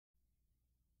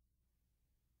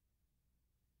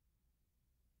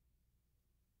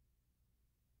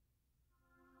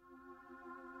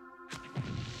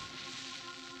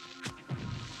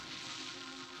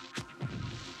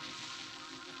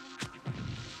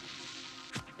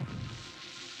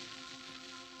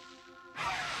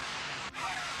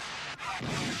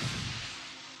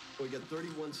got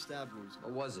 31 stab wounds.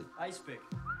 What was it? Ice pick.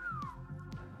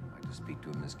 I'd like to speak to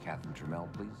Miss Catherine Trammell,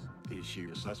 please. Is she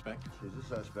a suspect? She's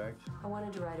a suspect. I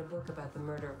wanted to write a book about the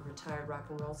murder of a retired rock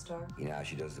and roll star. You know how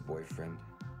she does the boyfriend?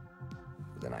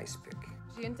 With an ice pick.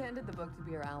 She intended the book to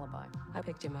be her alibi. I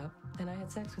picked him up, and I had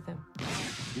sex with him.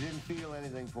 You didn't feel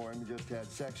anything for him, you just had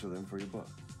sex with him for your book.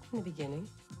 In the beginning.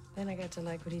 Then I got to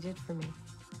like what he did for me.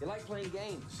 You like playing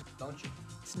games, don't you?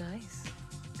 It's nice.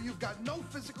 You've got no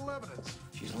physical evidence.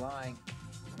 She's lying.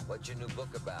 What's your new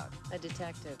book about? A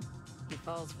detective. He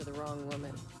falls for the wrong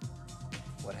woman.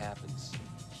 What happens?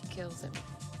 She kills him.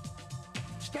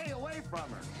 Stay away from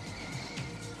her.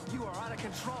 You are out of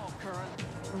control, Curran.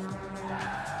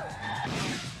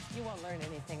 You won't learn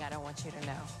anything I don't want you to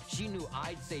know. She knew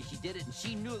I'd say she did it, and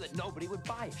she knew that nobody would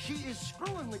buy it. She is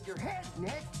screwing with your head,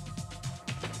 Nick.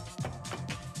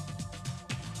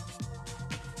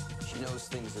 She knows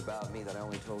things about me that I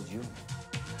only told you.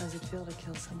 How does it feel to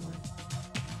kill someone?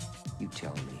 You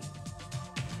tell me.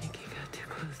 Nicky got too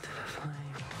close to the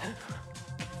flame.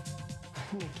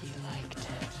 Nicky liked it.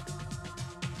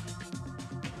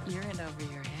 You're in over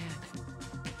your head.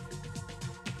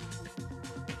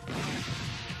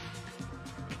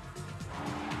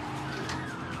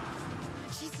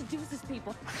 She seduces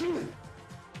people.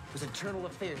 It was internal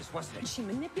affairs, wasn't it? She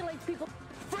manipulates people.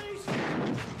 Freeze!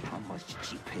 How much did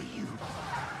she pay you?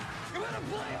 You wanna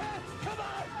play her? Come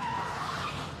on!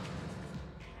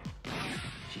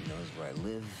 She knows where I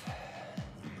live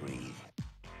and breathe.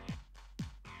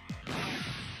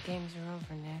 Games are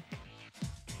over, Nick.